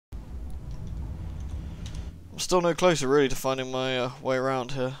still no closer really to finding my way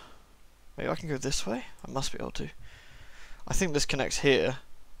around here. Maybe I can go this way? I must be able to. I think this connects here.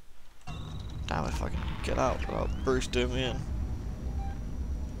 Damn if I can get out without Bruce doing me in.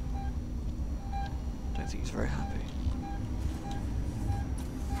 Don't think he's very happy.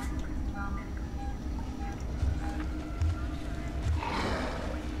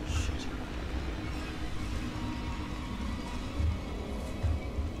 Shit.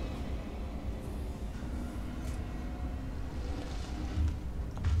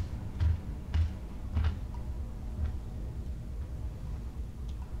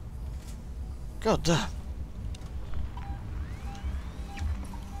 God damn.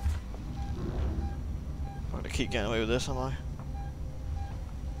 I'm gonna keep getting away with this, am I?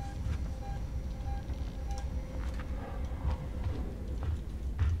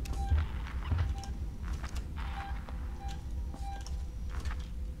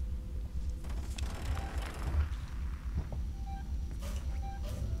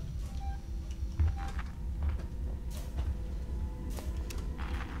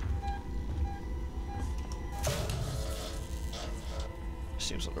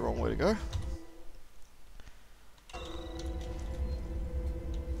 Seems like the wrong way to go.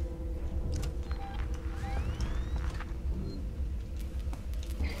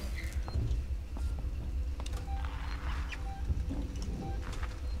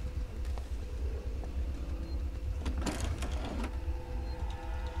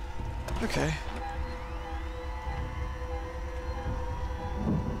 Okay.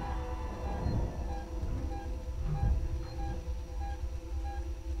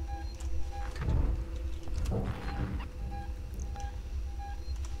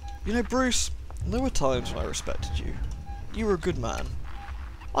 You know, Bruce, there were times when I respected you. You were a good man.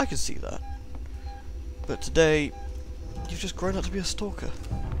 I can see that. But today, you've just grown up to be a stalker.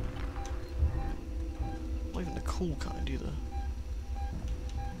 Not even the cool kind either.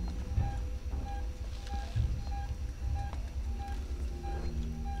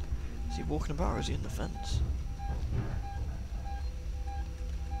 Is he walking about or is he in the fence?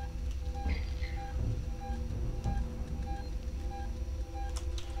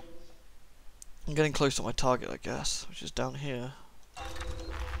 I'm getting close to my target, I guess, which is down here.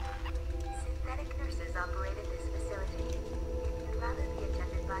 Synthetic nurses operated this facility. If you'd rather be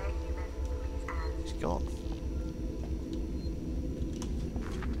attended by a human, please ask. He's gone.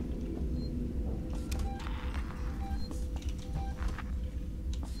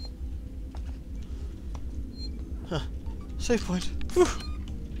 Huh. Save point. Whew.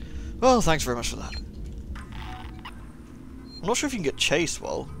 Well, thanks very much for that. I'm not sure if you can get chased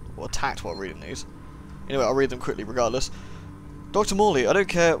while or attacked while reading these. Anyway, I'll read them quickly regardless. Dr. Morley, I don't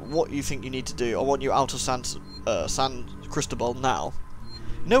care what you think you need to do. I want you out of San Cristobal now.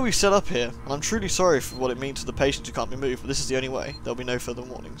 You know we've set up here, and I'm truly sorry for what it means to the patients who can't be moved, but this is the only way. There'll be no further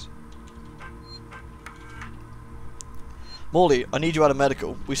warnings. Morley, I need you out of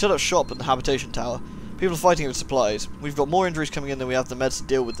medical. We set up shop at the habitation tower. People are fighting over supplies. We've got more injuries coming in than we have the meds to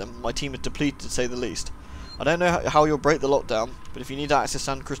deal with them. My team is depleted, to say the least. I don't know how you'll break the lockdown, but if you need to access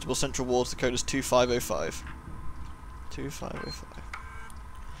San Cristobal Central Wards, the code is 2505. 2505.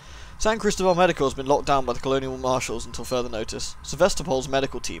 San Cristobal Medical has been locked down by the Colonial Marshals until further notice. Sevastopol's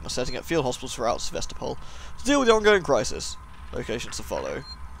medical team are setting up field hospitals throughout Sevastopol to deal with the ongoing crisis. Locations to follow.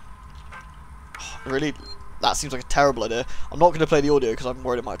 Really? That seems like a terrible idea. I'm not going to play the audio because I'm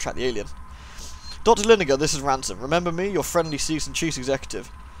worried it might attract the alien. Dr. Lindegard, this is Ransom. Remember me? Your friendly Season Chief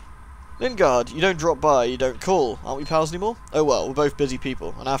Executive. Lingard, you don't drop by, you don't call. Aren't we pals anymore? Oh well, we're both busy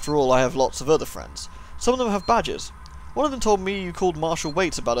people, and after all, I have lots of other friends. Some of them have badges. One of them told me you called Marshal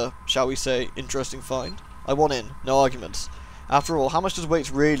Waits about a, shall we say, interesting find. I want in, no arguments. After all, how much does Waits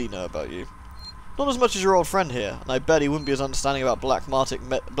really know about you? Not as much as your old friend here, and I bet he wouldn't be as understanding about black market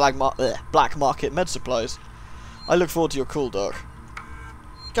med supplies. I look forward to your call, Doc.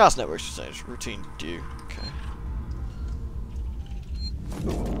 Gas network exchange, routine due. Okay.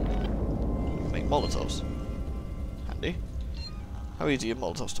 Make Molotovs. Handy. How easy are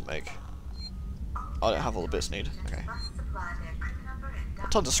Molotovs to make? I don't have all the bits needed. Okay.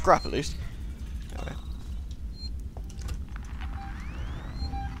 Tons of scrap at least. Anyway.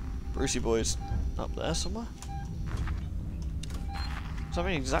 Brucey boy's up there somewhere. Is that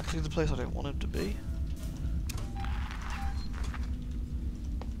mean exactly the place I don't want him to be?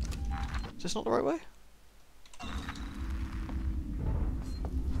 Is this not the right way?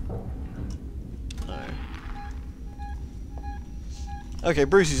 No. Okay,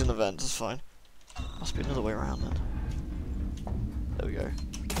 Brucey's in the vent, that's fine. Must be another way around then. There we go.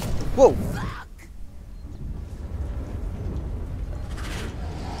 Whoa!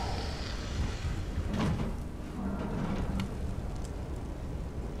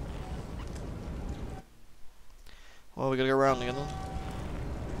 Well, we gotta go around again then.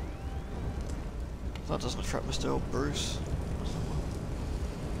 That doesn't attract Mr. Old Bruce.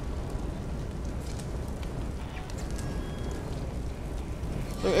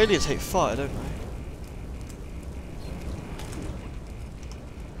 Look, aliens hate fire, don't they?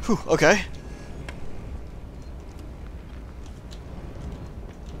 Whew, okay.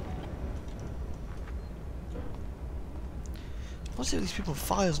 What's it with these people on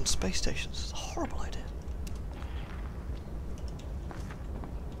fires on space stations? It's a horrible idea.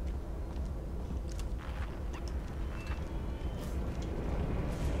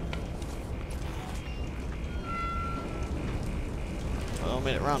 Well, I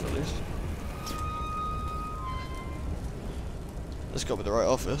made it round at least. This got me the right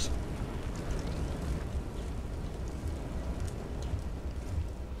office.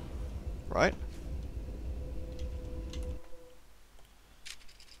 Right?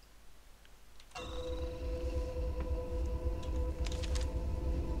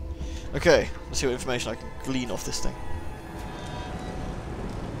 Okay, let's see what information I can glean off this thing.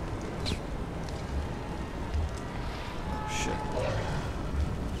 Oh shit.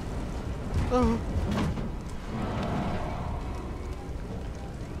 Oh.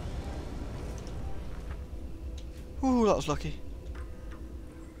 Ooh, that was lucky.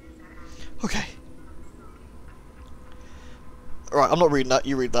 Okay. Right, I'm not reading that,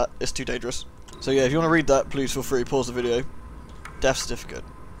 you read that, it's too dangerous. So yeah, if you want to read that, please feel free, pause the video. Death certificate.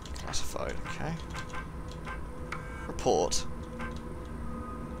 Classified, okay. Report.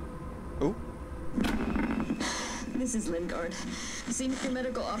 Oh. This is Lingard, Senior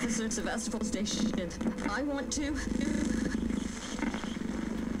Medical Officer at Sevastopol Station. I want to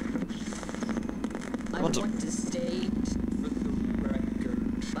state for the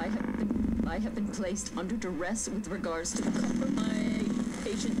record. I have been placed under duress with regards to my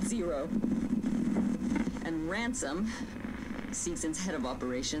patient Zero. And Ransom, Seegson's head of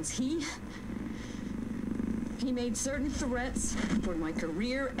operations, he made certain threats for my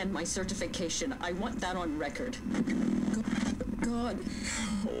career and my certification. I want that on record. God.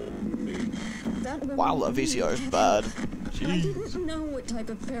 Wow, that VCR is bad. I didn't know what type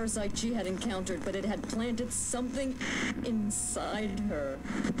of parasite she had encountered, but it had planted something inside her.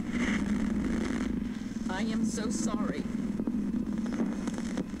 I am so sorry.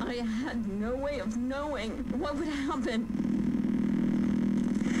 I had no way of knowing what would happen.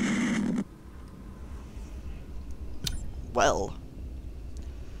 Well.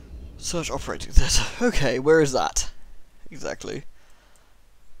 Search operating theatre. Okay, where is that? Exactly.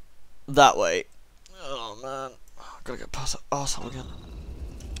 That way. Oh man. Gotta get past that arsehole again.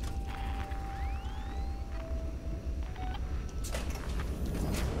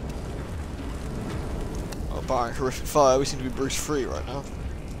 Oh, barring horrific fire, we seem to be Bruce free right now.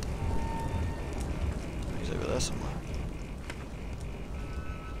 He's over there somewhere.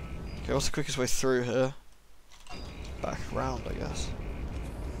 Okay, what's the quickest way through here? Back round, I guess.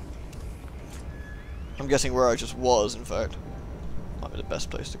 I'm guessing where I just was, in fact. Might be the best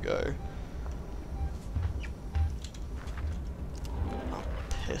place to go. Oh,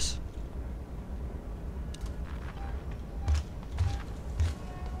 piss.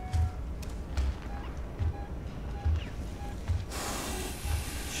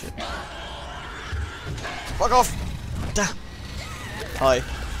 Shit. Fuck off! Damn! Hi.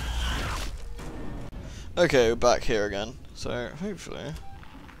 Okay, we're back here again. So, hopefully...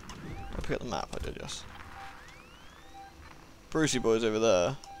 I'll pick up the map, I did, yes. Brucey boy's over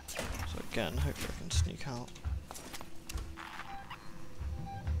there. So again, hopefully I can sneak out.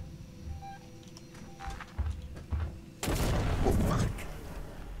 Whoa.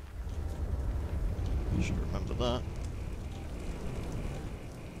 Should remember that.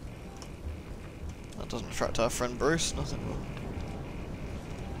 That doesn't attract our friend Bruce, nothing will.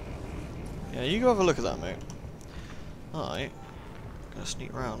 Yeah, you go have a look at that, mate. Alright. Gonna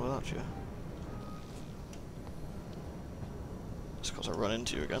sneak round without you. Just because I run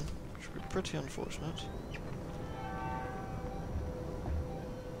into you again, which would be pretty unfortunate.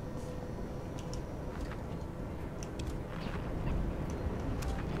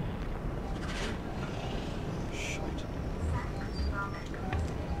 Oh, shite.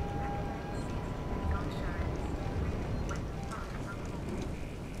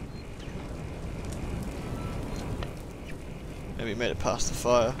 Maybe he made it past the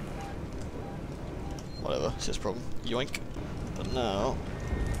fire. Whatever, it's his problem. Yoink. But now...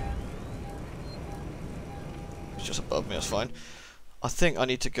 It's just above me, that's fine. I think I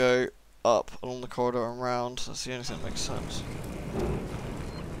need to go up along the corridor and round. That's the only thing that makes sense.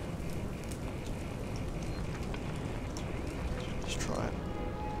 Let's try it.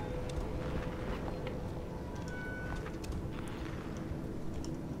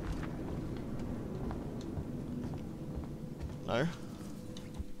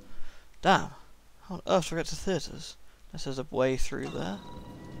 Damn. How on earth do I get to theatres? Unless there's a way through there.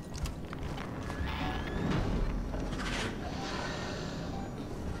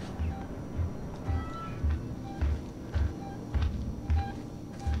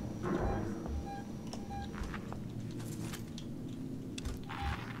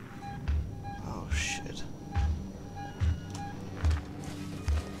 Oh shit.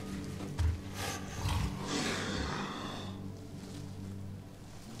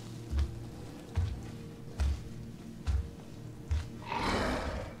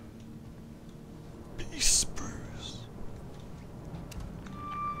 Peace, Bruce.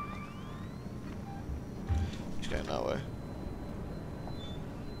 He's going that way.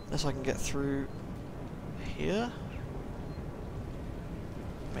 Unless I can get through here?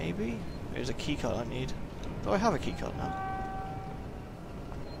 Maybe? There's a keycard I need. Oh, I have a keycard now.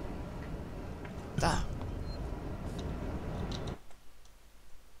 Damn.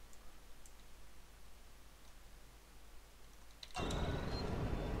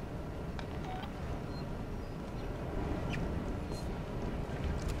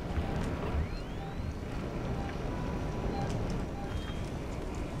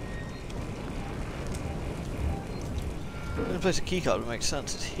 The only place a keycard would make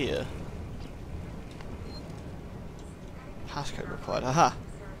sense is here. Passcode required. Aha!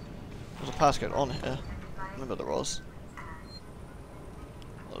 There's a passcode on here. I remember there was.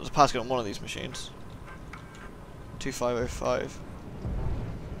 Well, there's a passcode on one of these machines. 2505.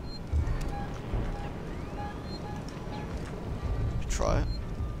 Try it.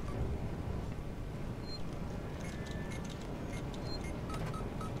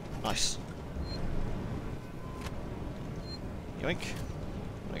 Nice. Yoink.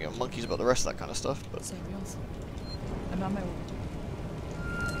 I get monkeys about the rest of that kind of stuff, but Samuels, I'm on my way.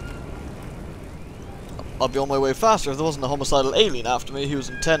 I'd be on my way faster if there wasn't a homicidal alien after me who was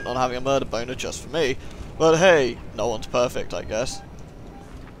intent on having a murder boner just for me. But hey, no one's perfect, I guess.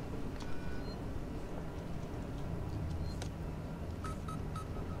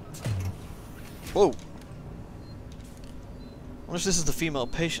 Whoa! I wonder if this is the female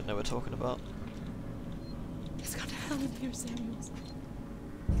patient they were talking about. It's gone to hell in here, Samuels.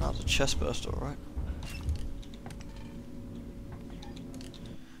 That was a chest burst, alright.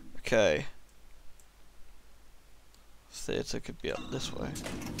 Okay. Theatre could be up this way.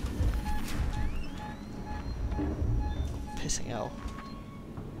 Pissing out.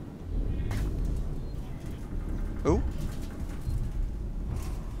 Ooh.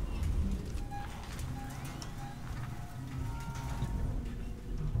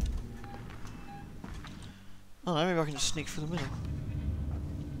 Oh no, maybe I can just sneak through the middle.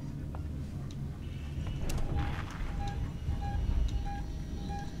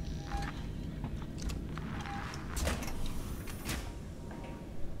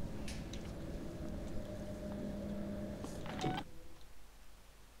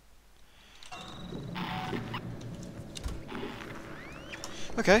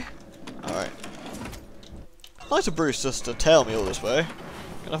 Okay. Alright. Nice of Bruce just to tail me all this way.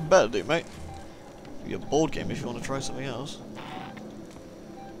 Got nothing better to do, mate. Be a board game if you want to try something else.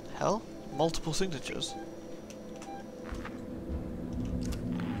 Hell? Multiple signatures.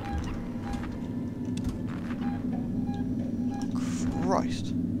 Oh,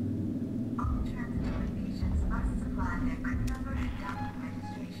 Christ. All transport patients must supply their crew number and document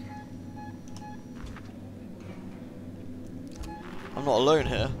registration. I'm not alone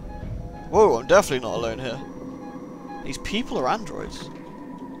here. Whoa, I'm definitely not alone here. These people are androids.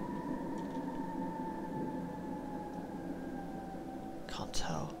 Can't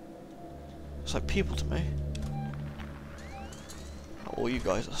tell. Looks like people to me. Oh, you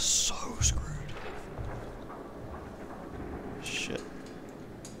guys are so screwed. Shit.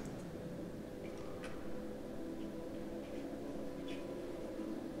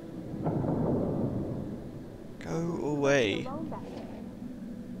 Go away. Come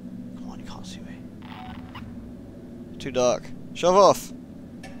on, you can't see me. Too dark. Shove off!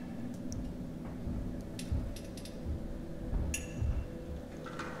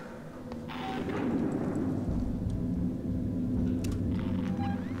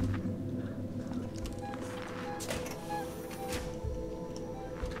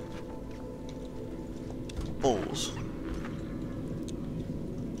 Balls.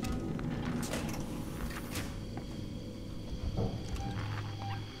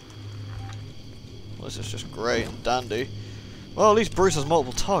 Well, this is just great and dandy. Well, at least Bruce has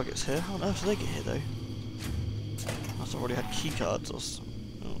multiple targets here. How on earth did they get here, though? Must have already had keycards or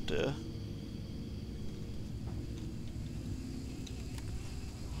something. Oh dear.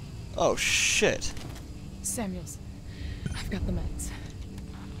 Oh shit. Samuels, I've got the meds.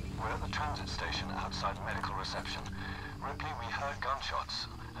 We're at the transit station outside medical reception. Ripley, we heard gunshots,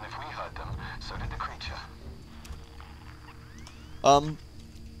 and if we heard them, so did the creature.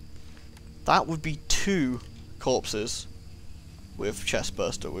 That would be 2 corpses with chest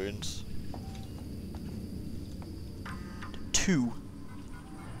burster wounds. 2.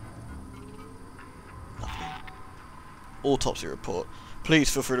 Lovely. Autopsy report. Please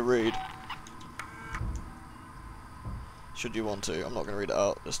feel free to read. Should you want to. I'm not going to read it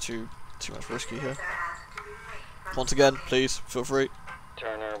out. There's too much risky here. Once again, please feel free.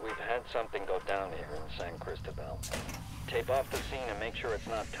 Turner, we've had something go down here in San Cristobal. Tape off the scene and make sure it's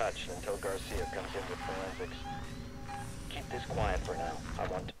not touched until Garcia comes in with forensics. Keep this quiet for now. I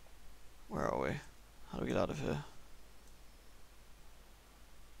want to... Where are we? How do we get out of here?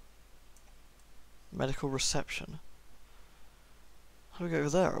 Medical reception. How do we go over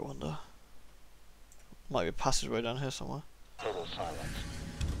there, I wonder? Might be a passageway down here somewhere. Total silence.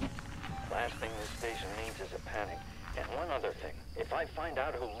 Last thing this station needs is a panic. And one other thing. If I find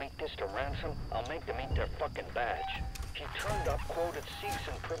out who leaked this to Ransom, I'll make them eat their fucking badge. He turned up, quoted seats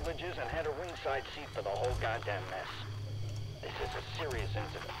and privileges, and had a ringside seat for the whole goddamn mess. This is a serious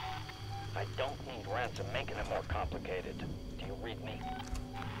incident. I don't need Ransom making it more complicated. Do you read me?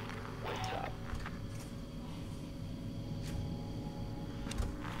 What's up?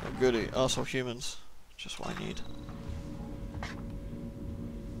 Oh goody, arsehole humans. Just what I need.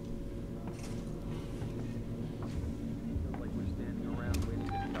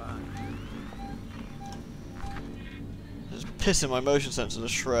 Just pissing my motion sensor to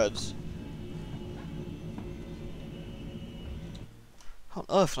shreds. How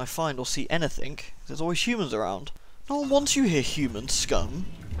on earth can I find or see anything? There's always humans around. No one wants you here, human scum.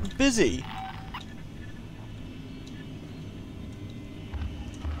 I'm busy.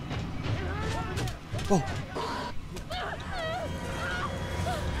 Whoa.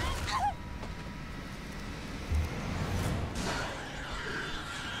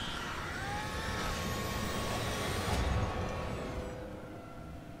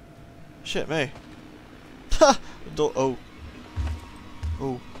 Shit me. Ha! Oh.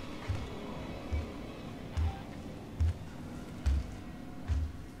 Oh.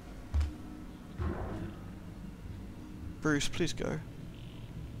 Bruce, please go.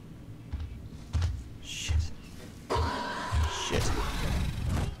 Shit. Shit.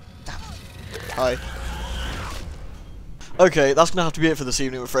 Damn. Hi. Okay, that's gonna have to be it for this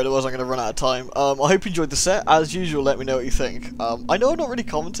evening, I'm afraid, otherwise I'm gonna run out of time. I hope you enjoyed the set. As usual, let me know what you think. I know I'm not really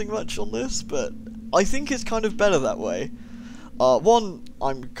commenting much on this, but I think it's kind of better that way. One,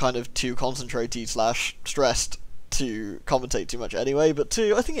 I'm kind of too concentrated / stressed to commentate too much anyway, but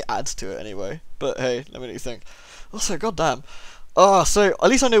 2, I think it adds to it anyway. But hey, let me know what you think. Also, goddamn. So at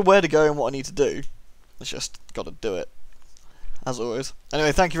least I know where to go and what I need to do. It's just gotta do it. As always.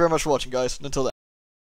 Anyway, thank you very much for watching, guys, and until then.